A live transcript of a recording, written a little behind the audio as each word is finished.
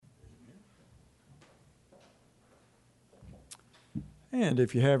And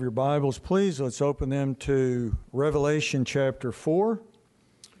if you have your Bibles, please, let's open them to Revelation chapter 4.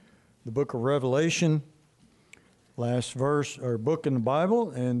 The book of Revelation, last verse or book in the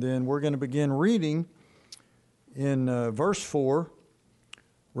Bible, and then we're going to begin reading in verse 4,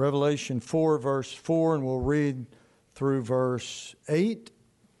 Revelation 4, verse 4, and we'll read through verse 8.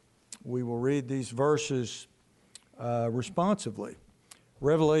 We will read these verses responsively.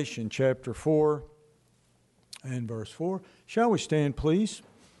 Revelation chapter 4 and verse 4. Shall we stand, please,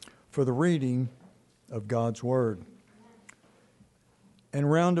 for the reading of God's Word?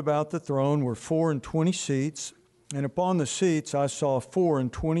 And round about the throne were 24 seats, and upon the seats I saw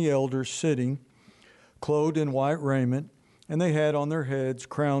 24 elders sitting, clothed in white raiment, and they had on their heads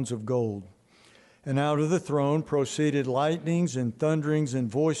crowns of gold. And out of the throne proceeded lightnings and thunderings and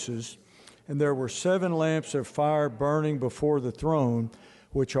voices, and there were 7 lamps of fire burning before the throne,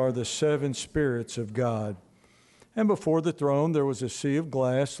 which are the 7 spirits of God. And before the throne there was a sea of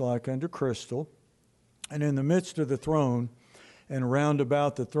glass like unto crystal, and in the midst of the throne and round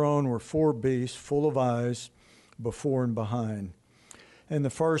about the throne were 4 beasts full of eyes before and behind. And the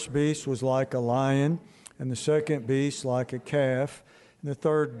first beast was like a lion, and the second beast like a calf, and the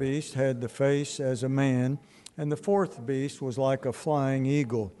third beast had the face as a man, and the fourth beast was like a flying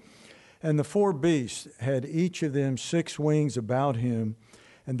eagle. And the 4 beasts had each of them 6 wings about him,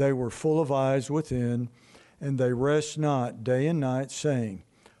 and they were full of eyes within, and they rest not day and night, saying,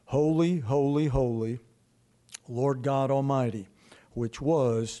 Holy, holy, holy, Lord God Almighty, which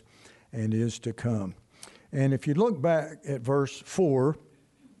was and is to come. And if you look back at verse 4,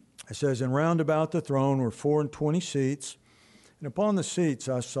 it says, And round about the throne were 24 seats, and upon the seats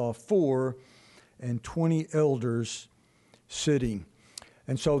I saw 24 elders sitting.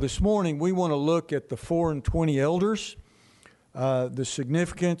 And so this morning we want to look at the 24 elders, the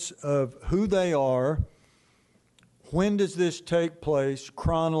significance of who they are. When does this take place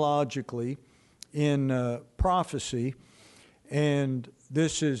chronologically in prophecy? And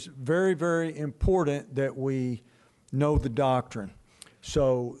this is very, very important that we know the doctrine.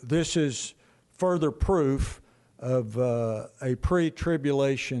 So this is further proof of a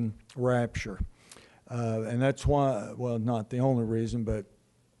pre-tribulation rapture. And that's why, well, not the only reason, but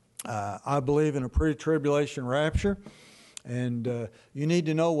I believe in a pre-tribulation rapture. And you need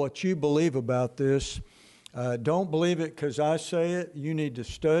to know what you believe about this. Don't believe it because I say it. You need to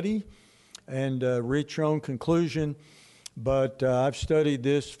study and reach your own conclusion. But I've studied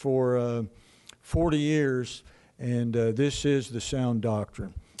this for 40 years, and this is the sound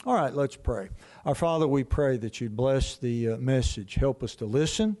doctrine. All right, let's pray. Our Father, we pray that you'd bless the message. Help us to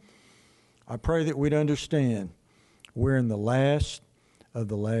listen. I pray that we'd understand we're in the last of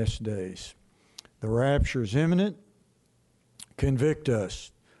the last days. The rapture is imminent. Convict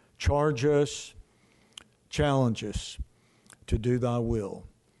us, charge us, challenge us to do thy will.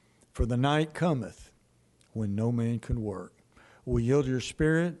 For the night cometh when no man can work. We yield your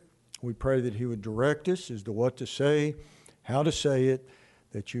Spirit. We pray that he would direct us as to what to say, how to say it,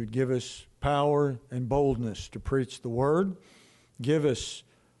 that you would give us power and boldness to preach the word. Give us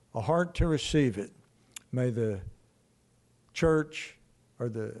a heart to receive it. May the church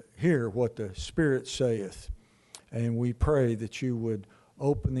hear what the Spirit saith. And we pray that you would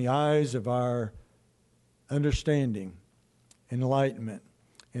open the eyes of our understanding, enlightenment,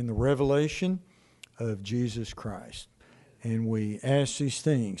 in the revelation of Jesus Christ. And we ask these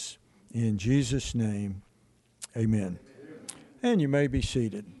things in Jesus' name. Amen. And you may be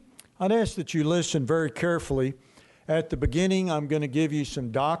seated. I'd ask that you listen very carefully. At the beginning, I'm going to give you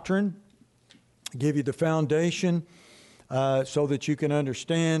some doctrine, give you the foundation so that you can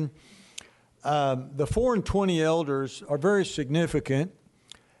understand. The 24 elders are very significant.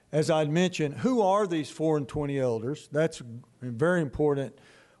 As I'd mentioned, who are these 24 elders? That's very important.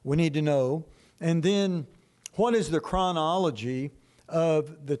 We need to know. And then, what is the chronology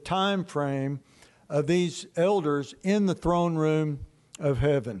of the time frame of these elders in the throne room of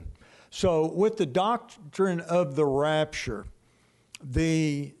heaven? So, with the doctrine of the rapture,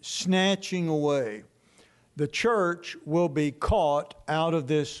 the snatching away, the church will be caught out of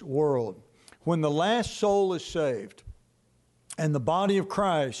this world. When the last soul is saved and the body of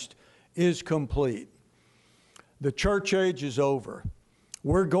Christ is complete, the church age is over.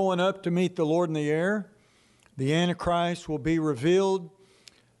 We're going up to meet the Lord in the air. The Antichrist will be revealed.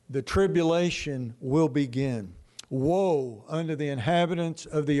 The tribulation will begin. Woe unto the inhabitants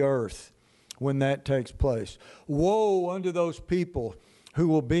of the earth when that takes place. Woe unto those people who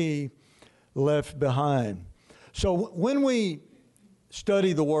will be left behind. So when we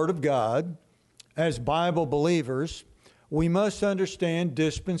study the Word of God as Bible believers, we must understand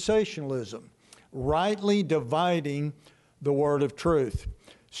dispensationalism, rightly dividing the word of truth.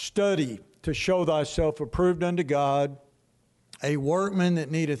 Study to show thyself approved unto God, a workman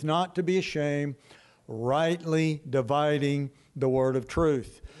that needeth not to be ashamed, rightly dividing the word of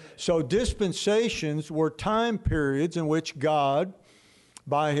truth. So dispensations were time periods in which God,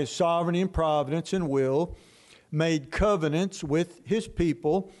 by his sovereignty and providence and will, made covenants with his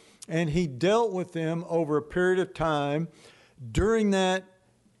people, and he dealt with them over a period of time during that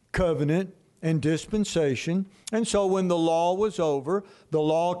covenant and dispensation. And so when the law was over, the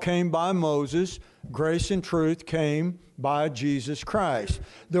law came by Moses, grace and truth came by Jesus Christ.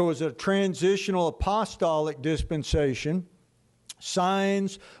 There was a transitional apostolic dispensation.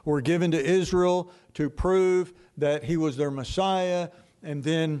 Signs were given to Israel to prove that he was their Messiah, and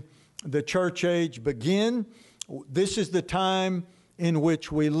then the church age began. This is the time in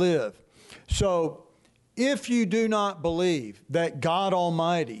which we live. So if you do not believe that God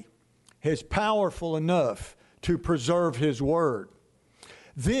Almighty is powerful enough to preserve his word,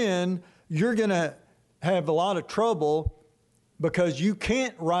 then you're going to have a lot of trouble, because you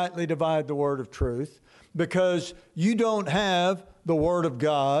can't rightly divide the word of truth, because you don't have the word of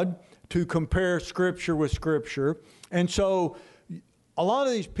God to compare Scripture with Scripture. And so a lot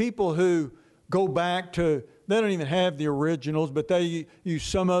of these people who go back to, they don't even have the originals, but they use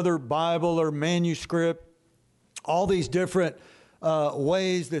some other Bible or manuscript, all these different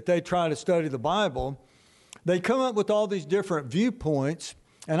ways that they try to study the Bible. They come up with all these different viewpoints,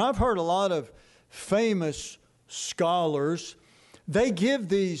 and I've heard a lot of famous scholars, they give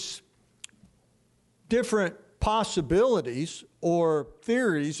these different possibilities or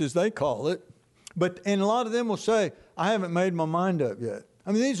theories, as they call it, and a lot of them will say, I haven't made my mind up yet.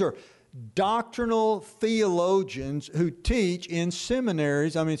 I mean, these are doctrinal theologians who teach in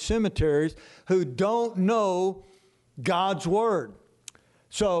cemeteries, who don't know God's Word.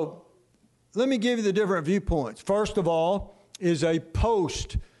 So let me give you the different viewpoints. First of all is a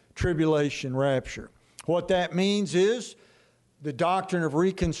post-tribulation rapture. What that means is the doctrine of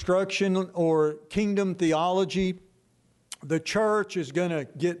Reconstruction or kingdom theology. The church is going to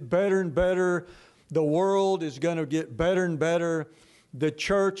get better and better. The world is going to get better and better. The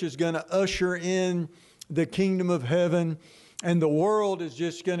church is going to usher in the kingdom of heaven, and the world is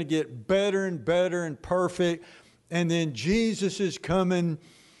just going to get better and better and perfect. And then Jesus is coming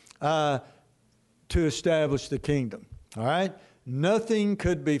to establish the kingdom. All right? Nothing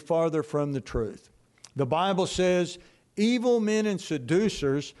could be farther from the truth. The Bible says, evil men and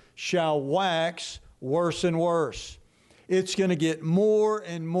seducers shall wax worse and worse. It's going to get more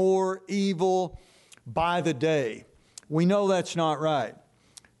and more evil by the day. We know that's not right.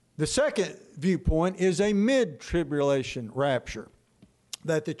 The second viewpoint is a mid-tribulation rapture,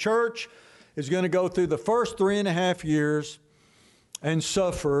 that the church is going to go through the first 3.5 years and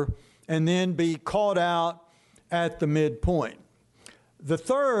suffer, and then be caught out at the midpoint. The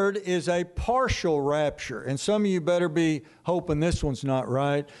third is a partial rapture, and some of you better be hoping this one's not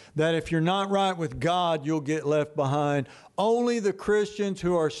right, that if you're not right with God, you'll get left behind. Only the Christians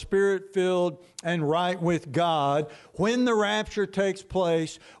who are Spirit-filled and right with God, when the rapture takes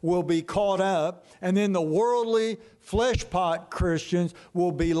place, will be caught up, and then the worldly fleshpot Christians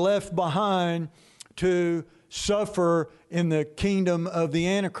will be left behind to suffer in the kingdom of the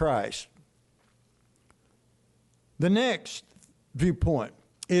Antichrist. The next viewpoint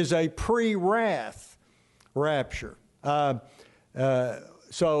is a pre-wrath rapture.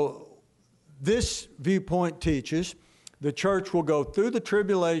 So this viewpoint teaches the church will go through the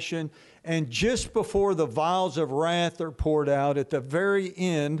tribulation, and just before the vials of wrath are poured out, at the very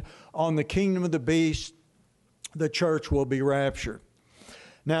end on the kingdom of the beast, the church will be raptured.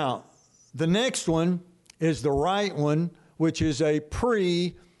 Now, the next one is the right one, which is a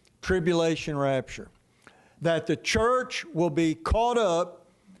pre-tribulation rapture, that the church will be caught up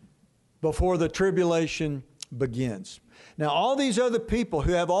before the tribulation begins. Now, all these other people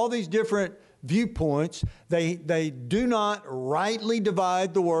who have all these different viewpoints, they do not rightly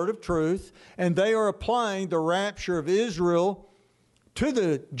divide the word of truth, and they are applying the rapture of Israel to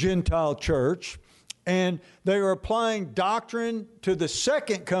the Gentile church, and they are applying doctrine to the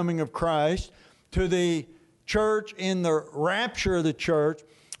second coming of Christ, to the church in the rapture of the church.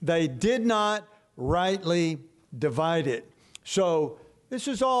 They did not rightly divide it. So this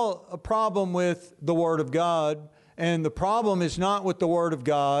is all a problem with the Word of God, and the problem is not with the Word of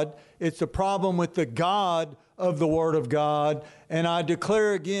God, it's a problem with the God of the Word of God. And I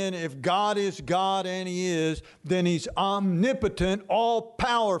declare again, if God is God, and He is, then He's omnipotent,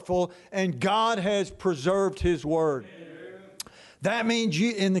 all-powerful, and God has preserved His Word. That means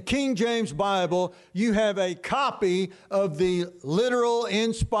in the King James Bible, you have a copy of the literal,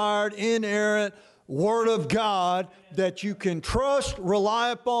 inspired, inerrant Word of God that you can trust, rely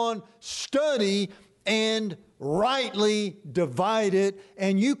upon, study, and rightly divide it,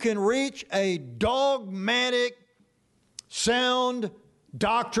 and you can reach a dogmatic, sound,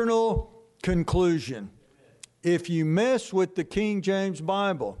 doctrinal conclusion. If you mess with the King James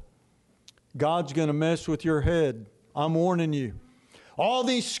Bible, God's going to mess with your head. I'm warning you. All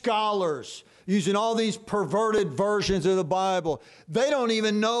these scholars using all these perverted versions of the Bible, they don't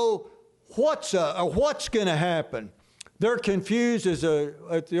even know what's going to happen. They're confused, as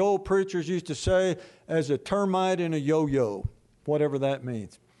the old preachers used to say, as a termite in a yo-yo, whatever that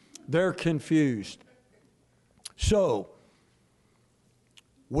means. They're confused. So,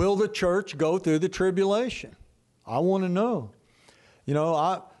 will the church go through the tribulation? I want to know. You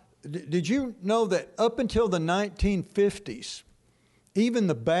know, did you know that up until the 1950s, even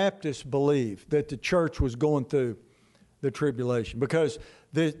the Baptists believed that the church was going through the tribulation because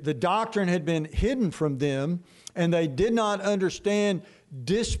the doctrine had been hidden from them and they did not understand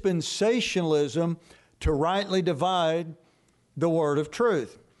dispensationalism to rightly divide the word of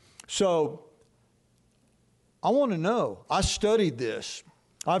truth. So I want to know. I studied this.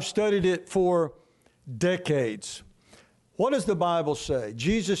 I've studied it for decades. What does the Bible say?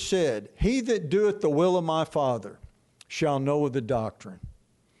 Jesus said, "He that doeth the will of my Father shall know of the doctrine."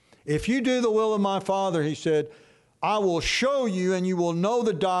 If you do the will of my Father, he said, I will show you and you will know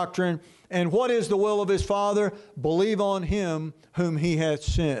the doctrine. And what is the will of his Father? Believe on him whom he hath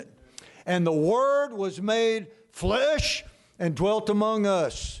sent. And the Word was made flesh and dwelt among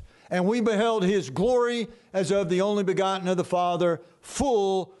us. And we beheld his glory as of the only begotten of the Father,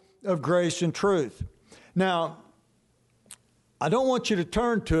 full of grace and truth. Now, I don't want you to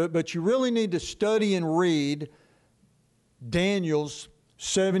turn to it, but you really need to study and read Daniel's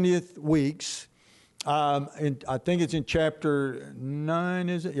 70th weeks. And I think it's in chapter 9,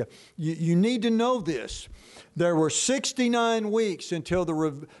 is it? Yeah. You need to know this. There were 69 weeks until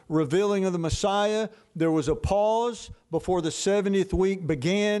the revealing of the Messiah. There was a pause before the 70th week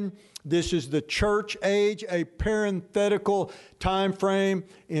began. This is the church age, a parenthetical time frame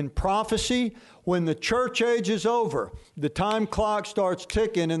in prophecy. When the church age is over, the time clock starts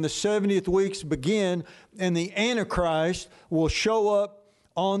ticking and the 70th weeks begin, and the Antichrist will show up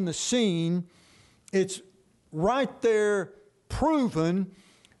on the scene. It's right there proven.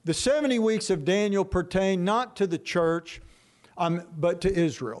 The 70 weeks of Daniel pertain not to the church, but to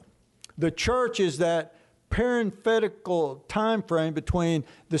Israel. The church is that parenthetical time frame between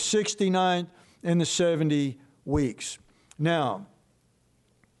the 69 and the 70 weeks. Now,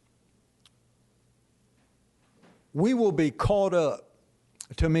 we will be caught up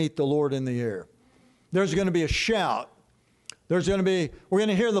to meet the Lord in the air. There's going to be a shout. We're going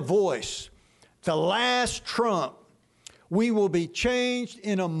to hear the voice. The last trump. We will be changed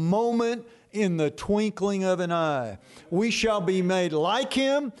in a moment, in the twinkling of an eye. We shall be made like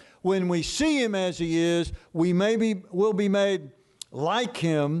him. When we see him as he is, will be made like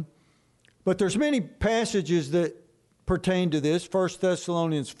him. But there's many passages that pertain to this. 1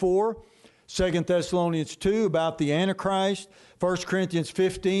 Thessalonians 4, 2 Thessalonians 2 about the Antichrist, 1 Corinthians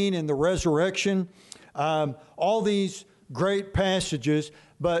 15 and the resurrection. All these great passages.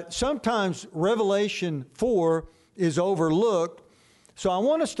 But sometimes Revelation 4 is overlooked. So I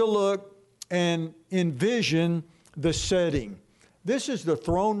want us to look and envision the setting. This is the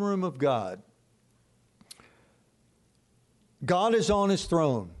throne room of God. God is on his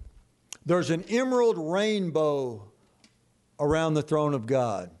throne. There's an emerald rainbow around the throne of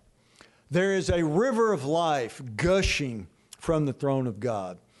God. There is a river of life gushing from the throne of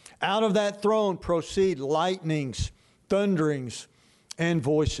God. Out of that throne proceed lightnings, thunderings, and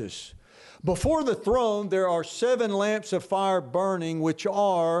voices. Before the throne, there are 7 lamps of fire burning, which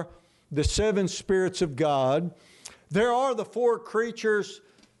are the 7 spirits of God. There are the 4 creatures,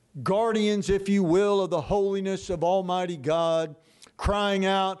 guardians, if you will, of the holiness of Almighty God, crying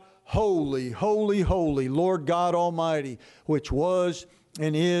out, "Holy, holy, holy, Lord God Almighty, which was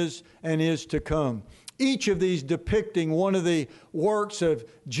and is to come." Each of these depicting one of the works of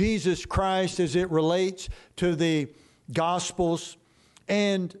Jesus Christ as it relates to the Gospels.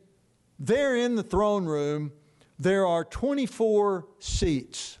 And there in the throne room, there are 24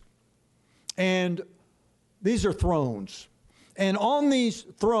 seats. And these are thrones. And on these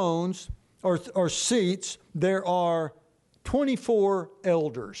thrones or seats, there are 24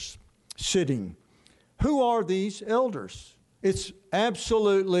 elders sitting. Who are these elders? It's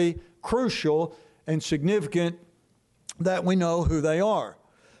absolutely crucial and significant that we know who they are.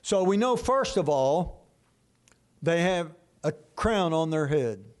 So we know, first of all, they have a crown on their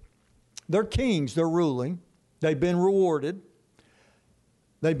head. They're kings, they're ruling. They've been rewarded.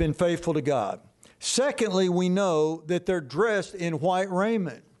 They've been faithful to God. Secondly, we know that they're dressed in white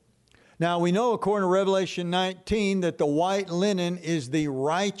raiment. Now, we know according to Revelation 19 that the white linen is the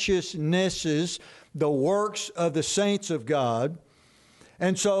righteousnesses, the works of the saints of God.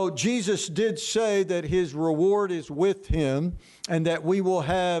 And so Jesus did say that his reward is with him and that we will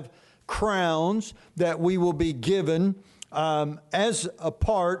have crowns that we will be given as a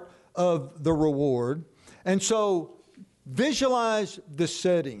part of the reward. And so visualize the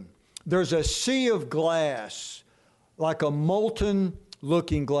setting. There's a sea of glass, like a molten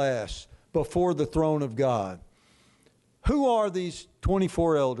looking glass before the throne of God. Who are these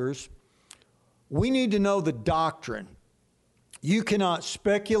 24 elders? We need to know the doctrine. You cannot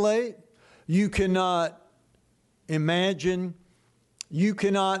speculate. You cannot imagine. You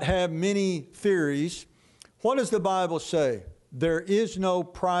cannot have many theories. What does the Bible say? There is no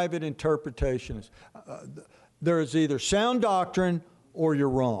private interpretation. There is either sound doctrine or you're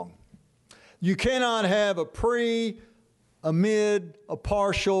wrong. You cannot have a pre, a mid, a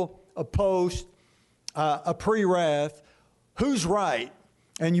partial, a post, a pre-wrath. Who's right?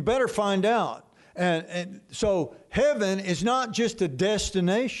 And you better find out. And so heaven is not just a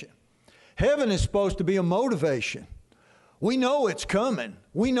destination. Heaven is supposed to be a motivation. We know it's coming.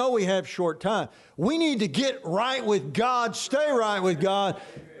 We know we have short time. We need to get right with God, stay right with God.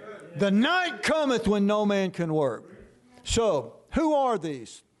 The night cometh when no man can work. So, who are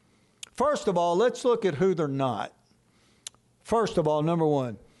these? First of all, let's look at who they're not. First of all, number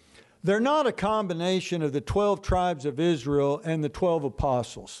one, they're not a combination of the 12 tribes of Israel and the 12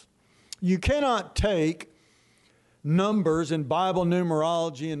 apostles. You cannot take numbers and Bible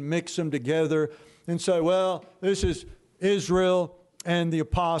numerology and mix them together and say, well, this is Israel and the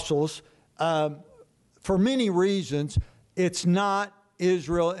apostles. For many reasons, it's not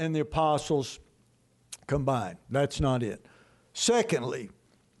Israel and the apostles combined. That's not it. Secondly,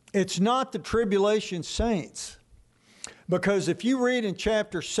 it's not the tribulation saints. Because if you read in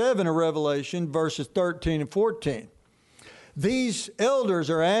chapter 7 of Revelation, verses 13 and 14, these elders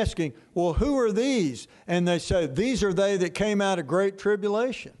are asking, well, who are these? And they say, these are they that came out of great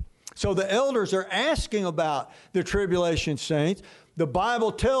tribulation. So the elders are asking about the tribulation saints. The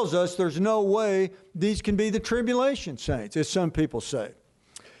Bible tells us there's no way these can be the tribulation saints, as some people say.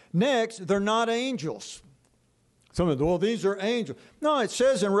 Next, they're not angels. Some of them, well, these are angels. No, it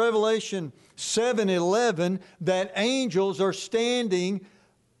says in Revelation 7:11 that angels are standing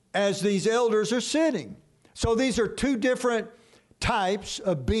as these elders are sitting. So these are two different types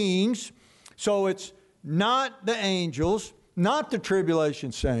of beings. So it's not the angels, not the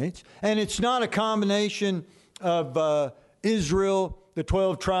tribulation saints, and it's not a combination of Israel, the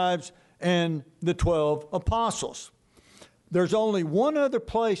 12 tribes, and the 12 apostles. There's only one other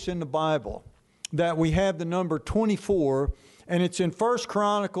place in the Bible that we have the number 24, and it's in 1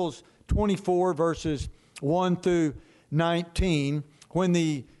 Chronicles 24, verses 1 through 19, when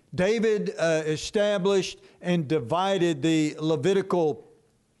David established and divided the Levitical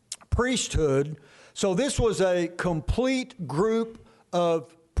priesthood. So this was a complete group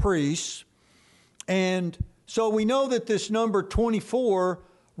of priests. And so we know that this number 24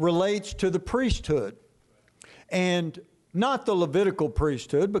 relates to the priesthood. And not the Levitical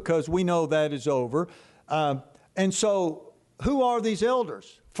priesthood, because we know that is over. And so who are these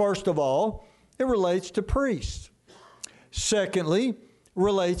elders? First of all, it relates to priests. Secondly,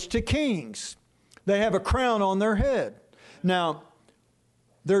 relates to kings. They have a crown on their head. Now,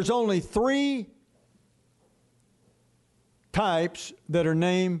 there's only 3 types that are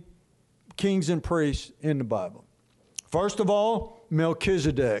named kings and priests in the Bible. First of all,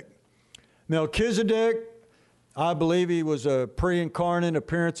 Melchizedek. Melchizedek, I believe he was a pre-incarnate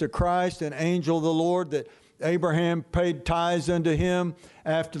appearance of Christ, an angel of the Lord that Abraham paid tithes unto him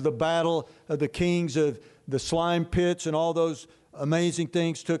after the battle of the kings of the slime pits and all those amazing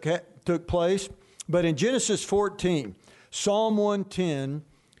things took place. But in Genesis 14, Psalm 110,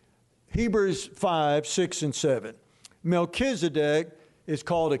 Hebrews 5, 6, and 7, Melchizedek is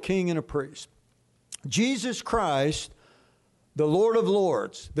called a king and a priest. Jesus Christ, the Lord of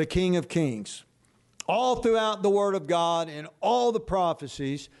Lords, the King of Kings, all throughout the Word of God and all the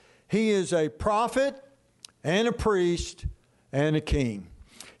prophecies, he is a prophet and a priest and a king.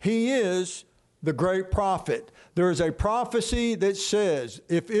 He is the great prophet. There is a prophecy that says,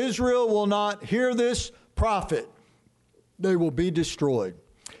 if Israel will not hear this prophet, they will be destroyed.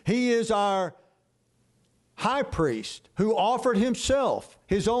 He is our high priest who offered himself,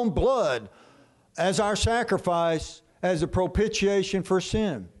 his own blood, as our sacrifice, as a propitiation for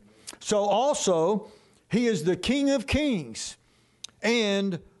sin. So also, he is the King of Kings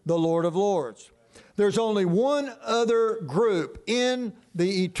and the Lord of Lords. There's only one other group in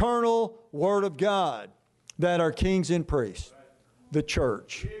the eternal Word of God that are kings and priests, the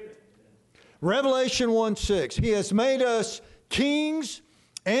church. Revelation 1:6, He has made us kings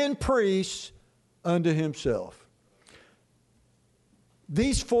and priests unto Himself.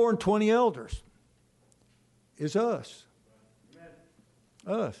 These 4 and 20 elders is us.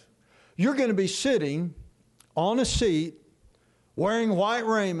 Us. You're going to be sitting on a seat, wearing white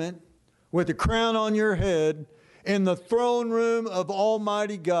raiment, with a crown on your head, in the throne room of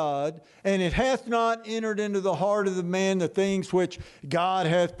Almighty God, and it hath not entered into the heart of the man the things which God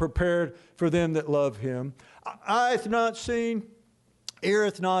hath prepared for them that love Him. Eye hath not seen, ear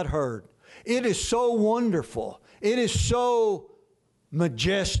hath not heard. It is so wonderful. It is so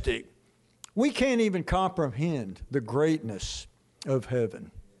majestic. We can't even comprehend the greatness of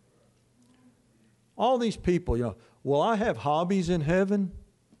heaven. All these people, will I have hobbies in heaven?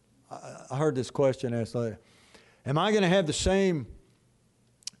 I heard this question asked later. Am I going to have the same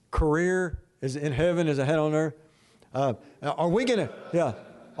career as in heaven as I had on earth? Are we going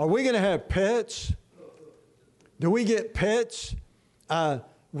to have pets? Do we get pets?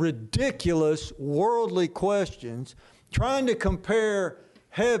 Ridiculous, worldly questions, trying to compare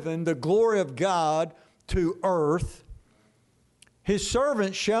heaven, the glory of God, to earth. His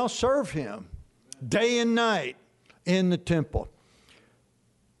servants shall serve Him day and night in the temple.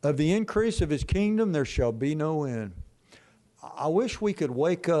 Of the increase of His kingdom, there shall be no end. I wish we could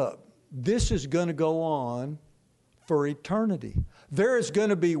wake up. This is going to go on for eternity. There is going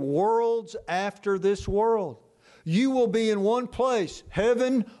to be worlds after this world. You will be in one place,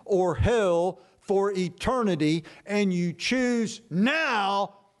 heaven or hell, for eternity, and you choose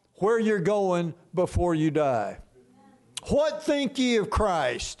now where you're going before you die. What think ye of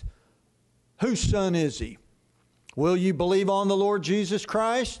Christ? Whose son is He? Will you believe on the Lord Jesus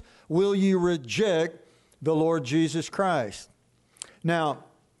Christ? Will you reject the Lord Jesus Christ? Now,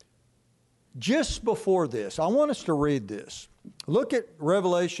 just before this, I want us to read this. Look at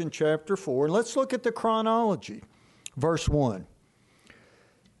Revelation chapter 4, and let's look at the chronology. Verse 1.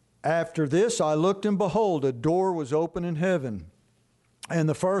 After this I looked, and behold, a door was open in heaven. And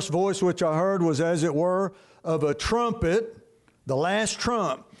the first voice which I heard was as it were of a trumpet, the last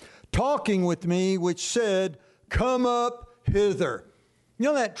trump, talking with me, which said, Come up hither. You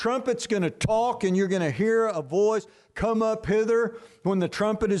know that trumpet's going to talk, and you're going to hear a voice, Come up hither, when the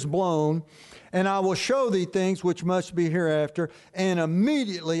trumpet is blown. And I will show thee things which must be hereafter. And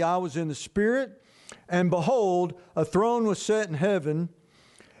immediately I was in the Spirit, and behold, a throne was set in heaven,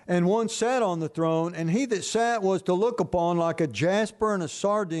 and one sat on the throne, and he that sat was to look upon like a jasper and a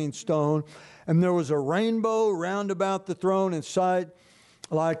sardine stone, and there was a rainbow round about the throne in sight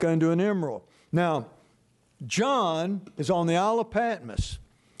like unto an emerald. Now, John is on the Isle of Patmos.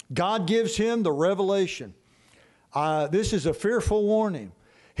 God gives him the revelation. This is a fearful warning.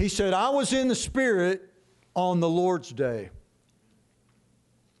 He said, I was in the Spirit on the Lord's day.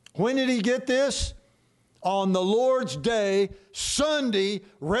 When did he get this? On the Lord's day, Sunday,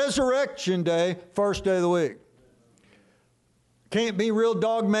 Resurrection Day, first day of the week. Can't be real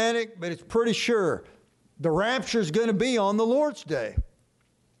dogmatic, but it's pretty sure. The rapture is going to be on the Lord's day.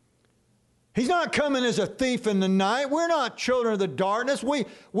 He's not coming as a thief in the night. We're not children of the darkness.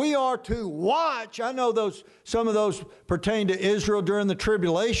 We are to watch. I know some of those pertain to Israel during the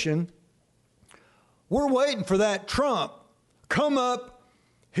tribulation. We're waiting for that trump. Come up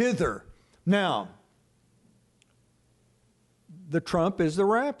hither. Now, the trump is the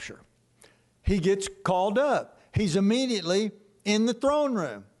rapture. He gets called up. He's immediately in the throne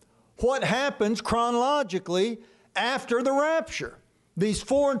room. What happens chronologically after the rapture? These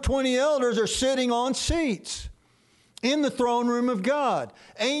 4 and 20 elders are sitting on seats in the throne room of God.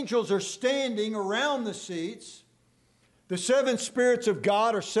 Angels are standing around the seats. The 7 spirits of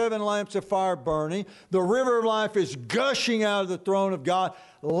God are 7 lamps of fire burning. The river of life is gushing out of the throne of God.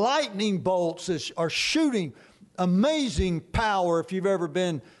 Lightning bolts are shooting. Amazing power if you've ever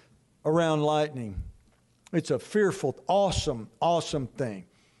been around lightning. It's a fearful, awesome, awesome thing.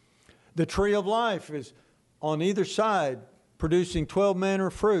 The tree of life is on either side, producing 12 manner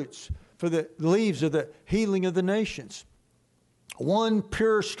of fruits for the leaves of the healing of the nations. One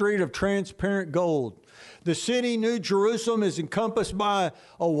pure street of transparent gold. The city, New Jerusalem, is encompassed by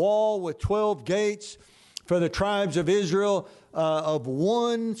a wall with 12 gates for the tribes of Israel of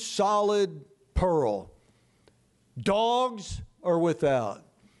one solid pearl. Dogs are without.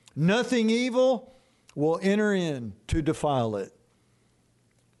 Nothing evil will enter in to defile it.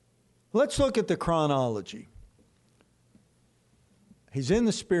 Let's look at the chronology. He's in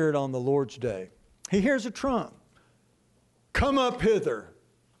the Spirit on the Lord's day. He hears a trump. Come up hither.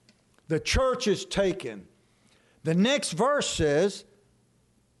 The church is taken. The next verse says,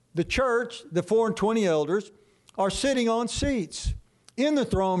 the church, the 4 and 20 elders, are sitting on seats in the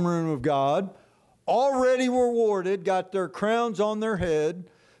throne room of God, already rewarded, got their crowns on their head,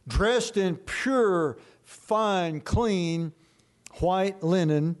 dressed in pure, fine, clean, white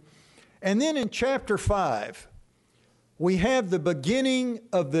linen. And then in chapter 5, we have the beginning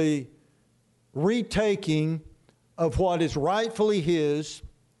of the retaking of what is rightfully His,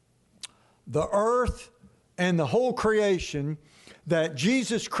 the earth and the whole creation, that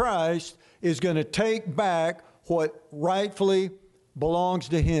Jesus Christ is going to take back what rightfully belongs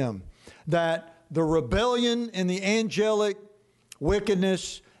to Him. That the rebellion and the angelic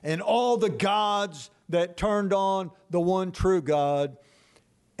wickedness and all the gods that turned on the one true God.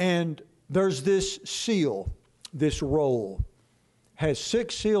 And there's this seal, this roll, has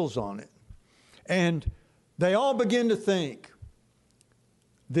 6 seals on it. And they all begin to think,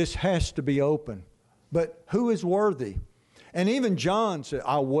 this has to be open. But who is worthy? And even John said,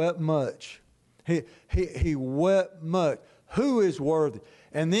 I wept much. He wept much. Who is worthy?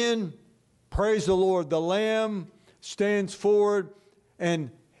 And then, praise the Lord, the Lamb stands forward,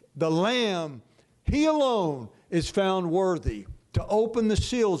 and the Lamb, He alone is found worthy to open the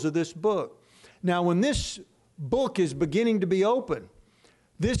seals of this book. Now, when this book is beginning to be opened,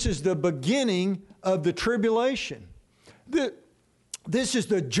 this is the beginning of the tribulation. This is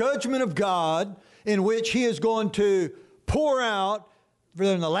the judgment of God in which He is going to pour out, for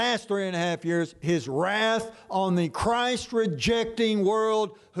in the last 3.5 years, His wrath on the Christ-rejecting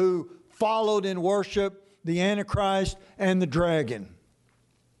world who followed and worshiped the Antichrist and the dragon.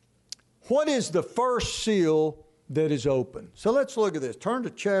 What is the first seal that is open? So let's look at this. Turn to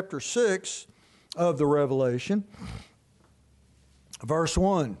chapter 6 of the Revelation, verse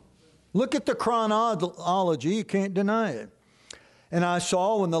 1. Look at the chronology. You can't deny it. And I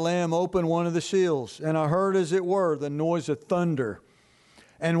saw when the Lamb opened one of the seals, and I heard, as it were, the noise of thunder.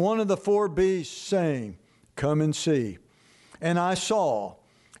 And one of the 4 beasts saying, Come and see. And I saw,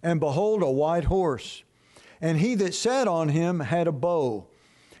 and behold, a white horse. And he that sat on him had a bow,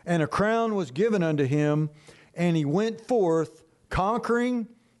 and a crown was given unto him, and he went forth conquering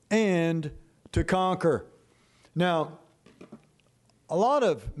and to conquer. Now, a lot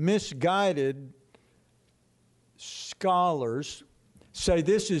of misguided scholars say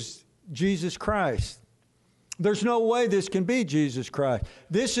this is Jesus Christ. There's no way this can be Jesus Christ.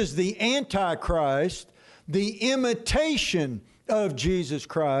 This is the Antichrist, the imitation of Jesus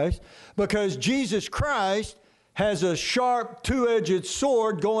Christ, because Jesus Christ has a sharp 2-edged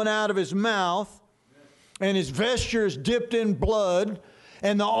sword going out of His mouth, and His vesture is dipped in blood,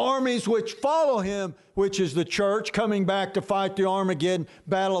 and the armies which follow Him, which is the church coming back to fight the Armageddon,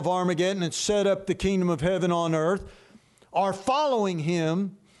 Battle of Armageddon, and set up the kingdom of heaven on earth, are following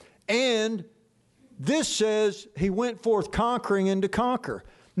Him. And this says He went forth conquering and to conquer.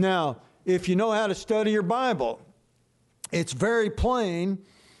 Now, if you know how to study your Bible, it's very plain.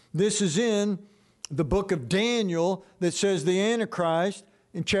 This is in the book of Daniel that says the Antichrist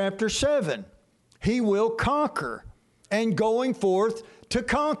in chapter 7. He will conquer, and going forth to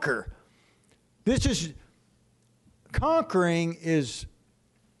conquer. Conquering is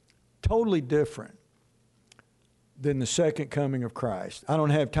totally different than the second coming of Christ. I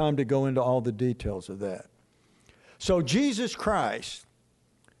don't have time to go into all the details of that. So Jesus Christ,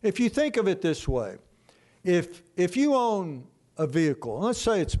 if you think of it this way, if you own a vehicle, let's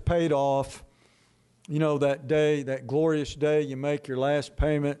say it's paid off, you know, that day, that glorious day you make your last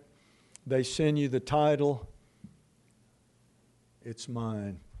payment, they send you the title, it's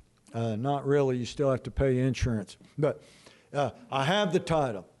mine. Not really, you still have to pay insurance. But I have the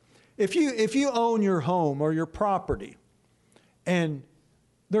title. If you own your home or your property and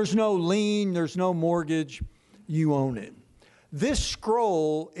there's no lien, there's no mortgage, you own it. This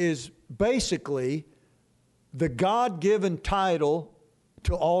scroll is basically the God-given title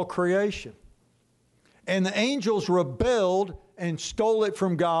to all creation. And the angels rebelled and stole it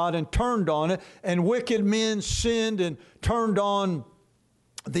from God and turned on it, and wicked men sinned and turned on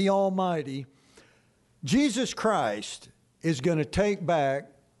the Almighty. Jesus Christ is going to take back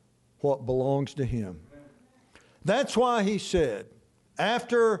what belongs to Him. That's why He said,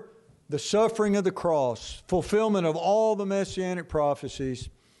 after the suffering of the cross, fulfillment of all the messianic prophecies,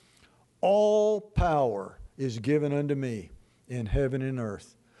 all power is given unto me in heaven and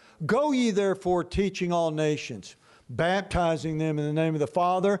earth. Go ye therefore, teaching all nations, baptizing them in the name of the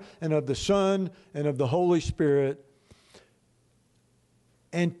Father and of the Son and of the Holy Spirit,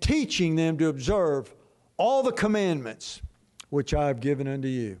 and teaching them to observe all the commandments which I have given unto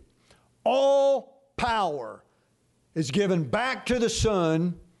you. All power is given back to the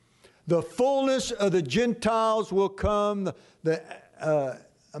Son. The fullness of the Gentiles will come, the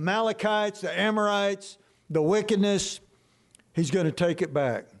Amalekites, the Amorites, the wickedness. He's going to take it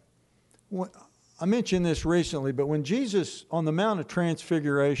back. I mentioned this recently, but when Jesus, on the Mount of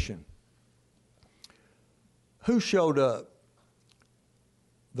Transfiguration, who showed up?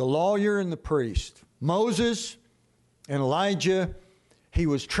 The lawyer and the priest. Moses and Elijah. He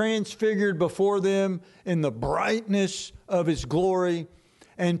was transfigured before them in the brightness of his glory.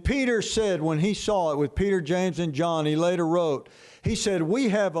 And Peter said, when he saw it with Peter, James, and John, he later wrote, he said, we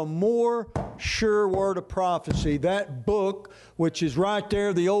have a more sure word of prophecy. That book, which is right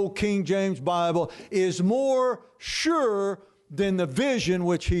there, the old King James Bible, is more sure than the vision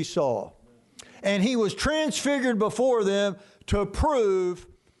which he saw. And he was transfigured before them to prove,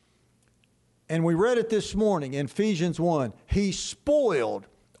 and we read it this morning in Ephesians 1, he spoiled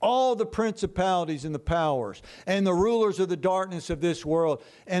all the principalities and the powers and the rulers of the darkness of this world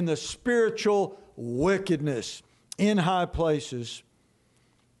and the spiritual wickedness in high places.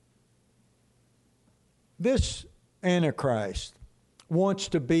 This Antichrist wants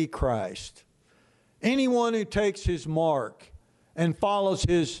to be Christ. Anyone who takes his mark and follows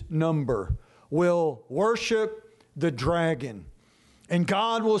his number will worship the dragon. And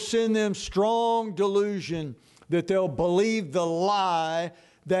God will send them strong delusion that they'll believe the lie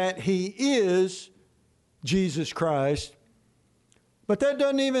that he is Jesus Christ. But that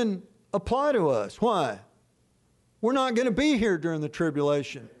doesn't even apply to us. Why? We're not going to be here during the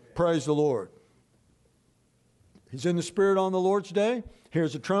tribulation. Praise the Lord. He's in the Spirit on the Lord's day.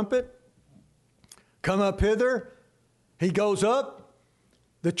 Here's a trumpet. Come up hither. He goes up.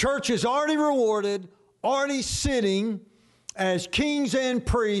 The church is already rewarded, already sitting as kings and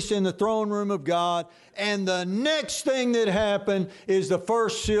priests in the throne room of God. And the next thing that happened is the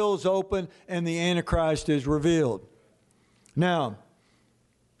first seal is open and the Antichrist is revealed. Now,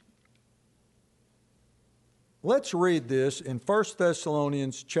 let's read this in 1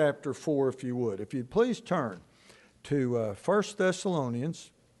 Thessalonians chapter 4, if you would. If you'd please turn to 1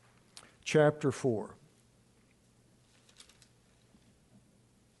 Thessalonians chapter 4.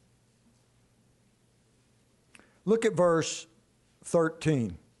 Look at verse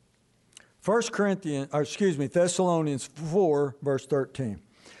 13. Thessalonians 4, verse 13.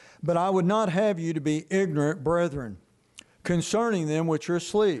 But I would not have you to be ignorant, brethren, concerning them which are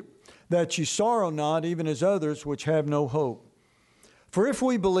asleep, that ye sorrow not, even as others which have no hope. For if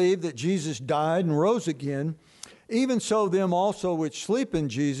we believe that Jesus died and rose again, even so them also which sleep in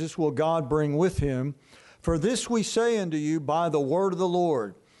Jesus will God bring with him. For this we say unto you by the word of the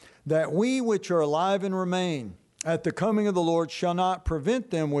Lord, that we which are alive and remain at the coming of the Lord shall not prevent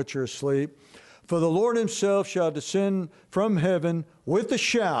them which are asleep. For the Lord himself shall descend from heaven with a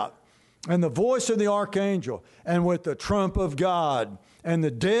shout, and the voice of the archangel, and with the trump of God, and the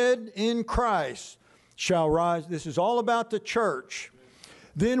dead in Christ shall rise. This is all about the church.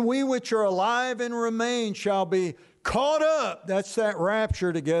 Then we which are alive and remain shall be caught up, that's that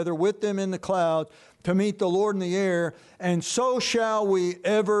rapture, together with them in the cloud to meet the Lord in the air, and so shall we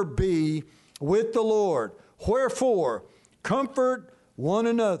ever be with the Lord. Wherefore, comfort one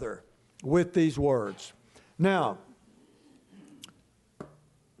another with these words. Now,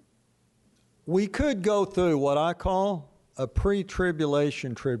 we could go through what I call a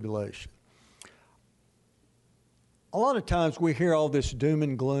pre-tribulation tribulation. A lot of times we hear all this doom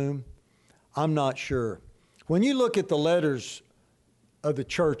and gloom. I'm not sure. When you look at the letters of the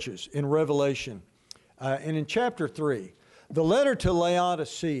churches in Revelation, and in chapter 3, the letter to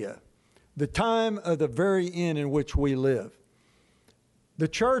Laodicea, the time of the very end in which we live, the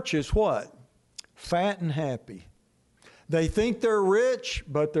church is what? Fat and happy. They think they're rich,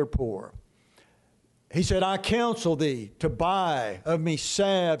 but they're poor. He said, I counsel thee to buy of me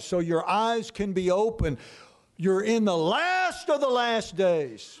salve so your eyes can be open. You're in the last of the last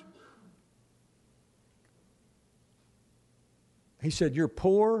days. He said, you're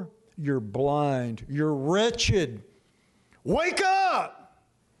poor, you're blind, you're wretched. Wake up!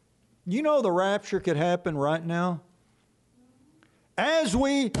 You know the rapture could happen right now? As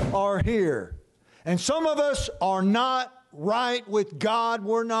we are here, and some of us are not right with God,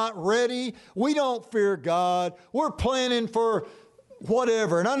 we're not ready, we don't fear God, we're planning for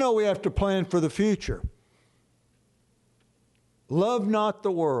whatever, and I know we have to plan for the future. Love not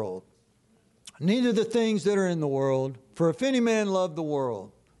the world, neither the things that are in the world, for if any man love the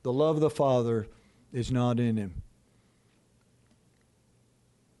world, the love of the Father is not in him.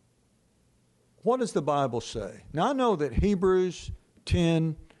 What does the Bible say? Now, I know that Hebrews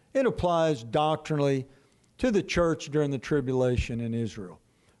 10, it applies doctrinally to the church during the tribulation in Israel.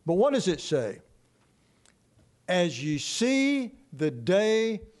 But what does it say? As you see the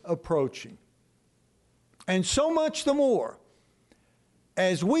day approaching. And so much the more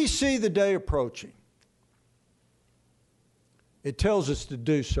as we see the day approaching, it tells us to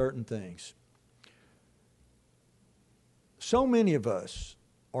do certain things. So many of us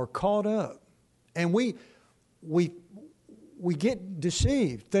are caught up, and we get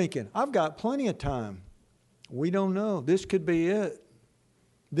deceived thinking, I've got plenty of time. We don't know. This could be it.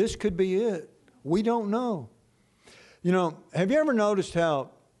 This could be it. We don't know. You know, have you ever noticed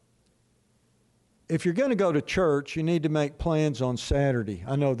how if you're going to go to church, you need to make plans on Saturday?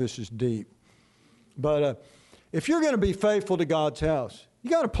 I know this is deep. But if you're going to be faithful to God's house, you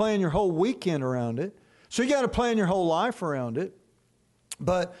got to plan your whole weekend around it. So you got to plan your whole life around it.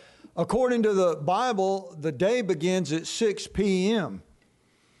 But according to the Bible, the day begins at 6 p.m.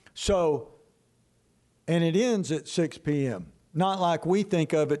 So, and it ends at 6 p.m. Not like we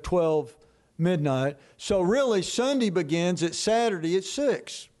think of at 12 midnight. So really, Sunday begins at Saturday at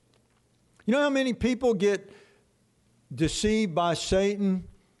 6. You know how many people get deceived by Satan?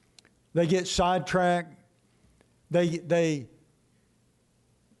 They get sidetracked. They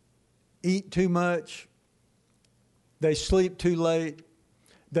eat too much. They sleep too late.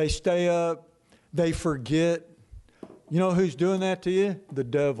 They stay up. They forget. You know who's doing that to you? The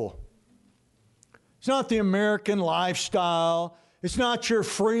devil. It's not the American lifestyle. It's not your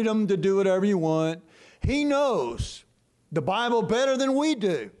freedom to do whatever you want. He knows the Bible better than we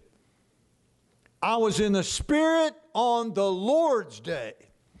do. I was in the Spirit on the Lord's day,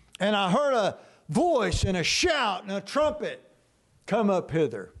 and I heard a voice and a shout and a trumpet come up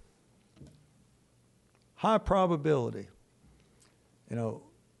hither. High probability. You know,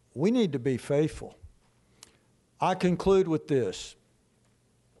 we need to be faithful. I conclude with this.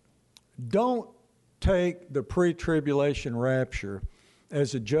 Don't take the pre-tribulation rapture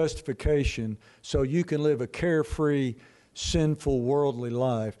as a justification so you can live a carefree, sinful, worldly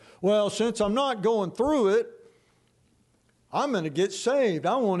life. Well, since I'm not going through it, I'm going to get saved.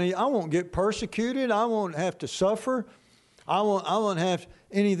 I won't get persecuted. I won't have to suffer. I won't have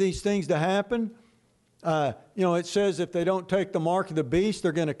any of these things to happen. You know, it says if they don't take the mark of the beast,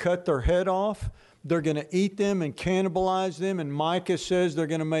 they're going to cut their head off. They're going to eat them and cannibalize them. And Micah says they're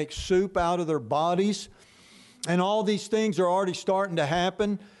going to make soup out of their bodies. And all these things are already starting to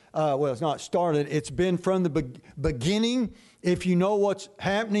happen. Well, it's not started. It's been from the beginning. If you know what's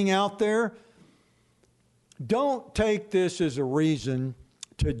happening out there, don't take this as a reason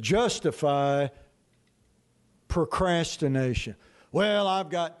to justify procrastination. Well, I've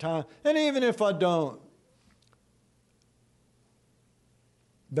got time. And even if I don't,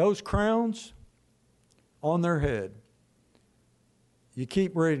 those crowns on their head, you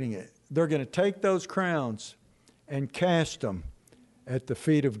keep reading it. They're going to take those crowns and cast them at the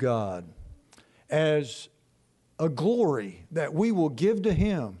feet of God as a glory that we will give to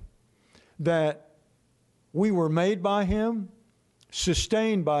Him, that we were made by Him,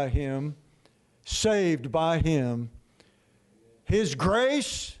 sustained by Him, saved by Him. His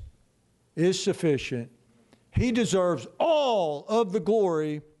grace is sufficient. He deserves all of the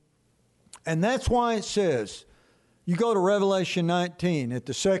glory. And that's why it says, you go to Revelation 19, at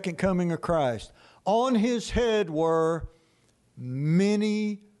the second coming of Christ, on His head were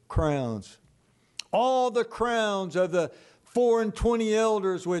many crowns. All the crowns of the 24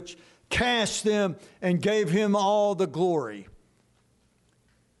 elders which cast them and gave Him all the glory.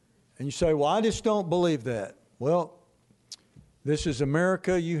 And you say, well, I just don't believe that. Well, this is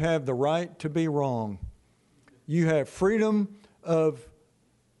America. You have the right to be wrong. You have freedom of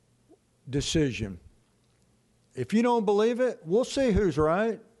decision. If you don't believe it, we'll see who's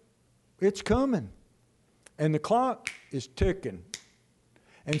right. It's coming. And the clock is ticking.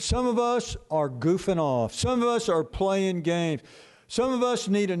 And some of us are goofing off. Some of us are playing games. Some of us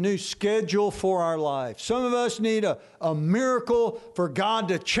need a new schedule for our life. Some of us need a miracle for God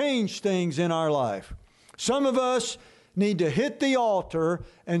to change things in our life. Some of us need to hit the altar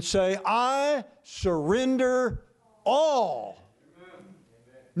and say, I surrender all. Amen.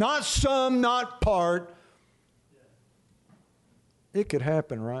 Not some, not part. It could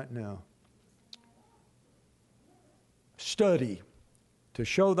happen right now. Study to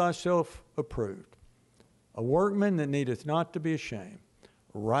show thyself approved, a workman that needeth not to be ashamed,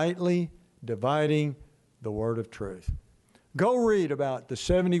 rightly dividing the word of truth. Go read about the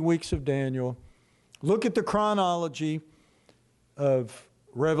 70 weeks of Daniel. Look at the chronology of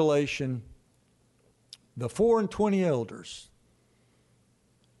Revelation. The 24 elders.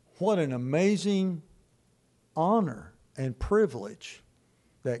 What an amazing honor and privilege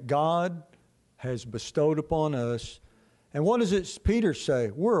that God has bestowed upon us. And what does it Peter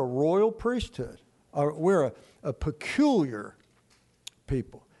say? We're a royal priesthood. We're a peculiar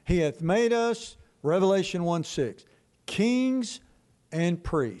people. He hath made us, Revelation 1:6, kings and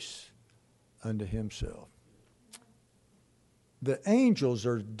priests unto himself. The angels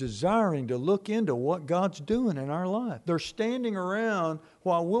are desiring to look into what God's doing in our life. They're standing around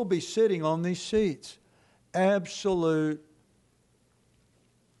while we'll be sitting on these seats. Absolute,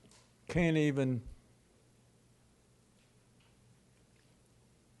 can't even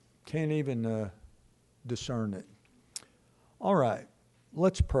discern it. All right,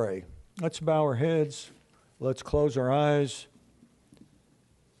 let's pray. Let's bow our heads. Let's close our eyes.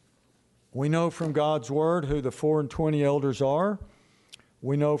 We know from God's Word who the 4 and 20 elders are.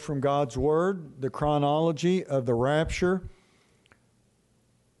 We know from God's Word the chronology of the rapture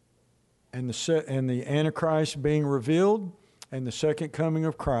and the Antichrist being revealed and the second coming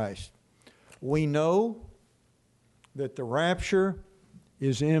of Christ. We know that the rapture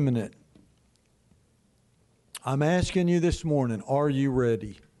is imminent. I'm asking you this morning, are you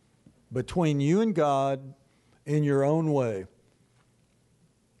ready? Between you and God, in your own way.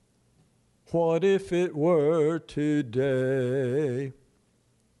 What if it were today?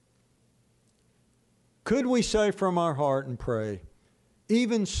 Could we say from our heart and pray,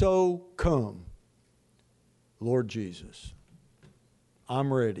 even so come, Lord Jesus,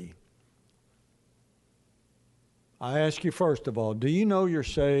 I'm ready. I ask you first of all, do you know you're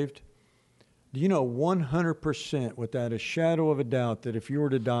saved? Do you know 100% without a shadow of a doubt that if you were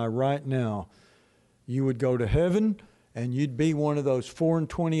to die right now, you would go to heaven and you'd be one of those 4 and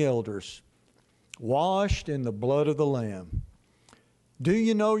 20 elders washed in the blood of the Lamb? Do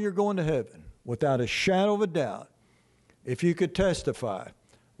you know you're going to heaven without a shadow of a doubt? If you could testify,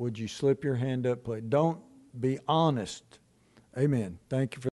 would you slip your hand up, please? Don't be honest. Amen. Thank you for